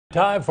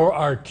Time for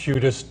our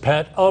cutest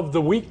pet of the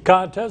week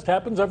contest.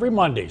 Happens every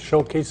Monday,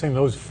 showcasing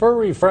those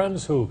furry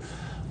friends who,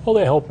 well,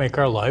 they help make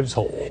our lives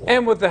whole.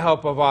 And with the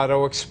help of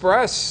Auto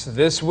Express,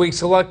 this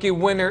week's lucky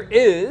winner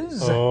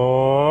is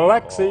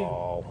Lexie.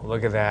 Oh,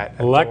 look at that.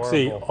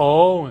 Lexie Adorable.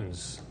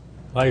 owns.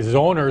 Like his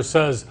owner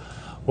says,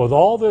 with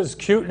all this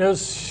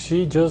cuteness,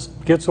 she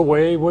just gets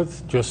away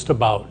with just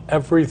about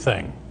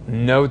everything.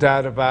 No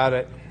doubt about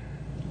it.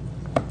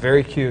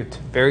 Very cute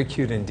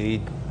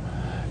indeed.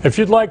 If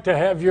you'd like to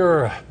have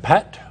your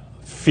pet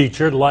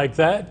featured like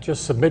that,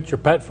 just submit your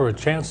pet for a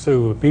chance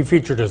to be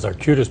featured as our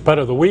cutest pet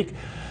of the week.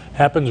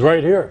 Happens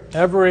right here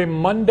every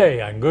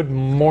Monday on Good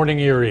Morning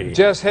Erie.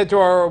 Just head to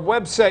our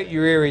website,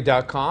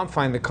 YourErie.com,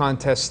 find the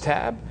contest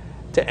tab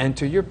to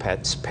enter your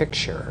pet's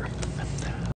picture.